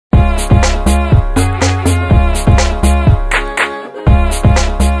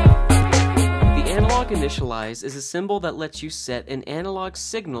INITIALIZE is a symbol that lets you set an analog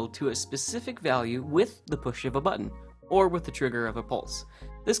signal to a specific value with the push of a button, or with the trigger of a pulse.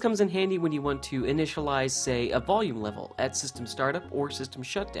 This comes in handy when you want to initialize, say, a volume level at system startup or system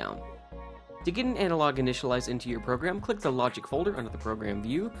shutdown. To get an analog initialize into your program, click the Logic folder under the Program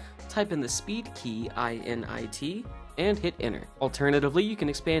view, type in the speed key INIT, and hit Enter. Alternatively, you can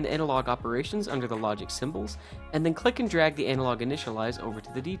expand analog operations under the Logic symbols, and then click and drag the analog initialize over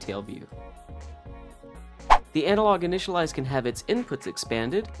to the Detail view. The analog initialize can have its inputs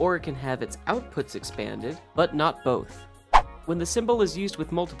expanded, or it can have its outputs expanded, but not both. When the symbol is used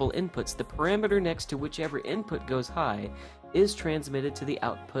with multiple inputs, the parameter next to whichever input goes high is transmitted to the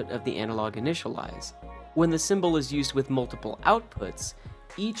output of the analog initialize. When the symbol is used with multiple outputs,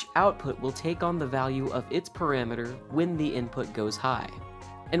 each output will take on the value of its parameter when the input goes high.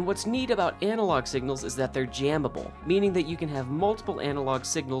 And what's neat about analog signals is that they're jammable, meaning that you can have multiple analog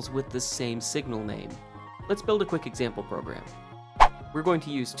signals with the same signal name. Let's build a quick example program. We're going to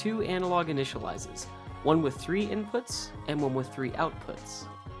use two analog initializes, one with 3 inputs and one with 3 outputs.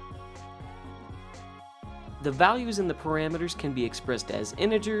 The values in the parameters can be expressed as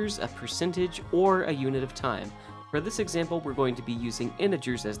integers, a percentage, or a unit of time. For this example, we're going to be using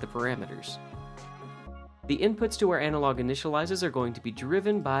integers as the parameters. The inputs to our analog initializers are going to be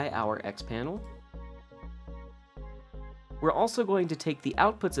driven by our X panel. We're also going to take the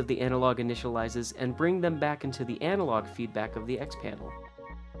outputs of the analog initializers and bring them back into the analog feedback of the X panel.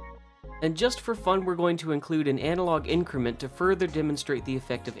 And just for fun, we're going to include an analog increment to further demonstrate the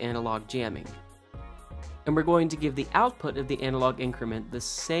effect of analog jamming. And we're going to give the output of the analog increment the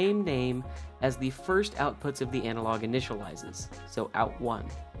same name as the first outputs of the analog initializers, so out1.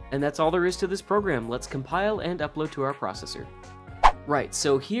 And that's all there is to this program. Let's compile and upload to our processor. Right,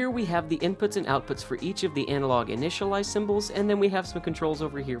 so here we have the inputs and outputs for each of the analog initialize symbols, and then we have some controls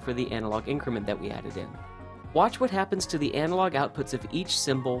over here for the analog increment that we added in. Watch what happens to the analog outputs of each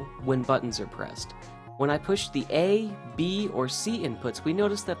symbol when buttons are pressed. When I push the A, B, or C inputs, we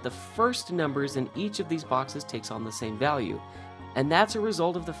notice that the first numbers in each of these boxes takes on the same value. And that's a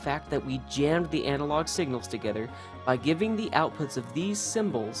result of the fact that we jammed the analog signals together by giving the outputs of these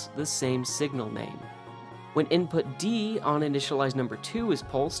symbols the same signal name. When input D on initialize number 2 is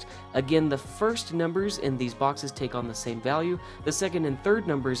pulsed, again the first numbers in these boxes take on the same value, the second and third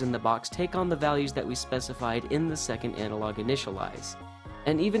numbers in the box take on the values that we specified in the second analog initialize.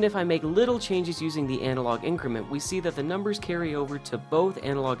 And even if I make little changes using the analog increment, we see that the numbers carry over to both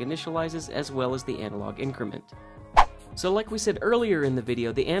analog initializes as well as the analog increment. So like we said earlier in the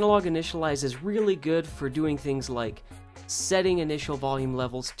video, the analog initialize is really good for doing things like setting initial volume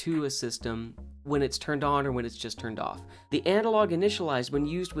levels to a system when it's turned on or when it's just turned off. The analog initialize, when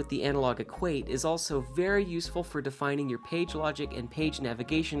used with the analog equate, is also very useful for defining your page logic and page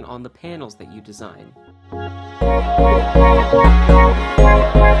navigation on the panels that you design.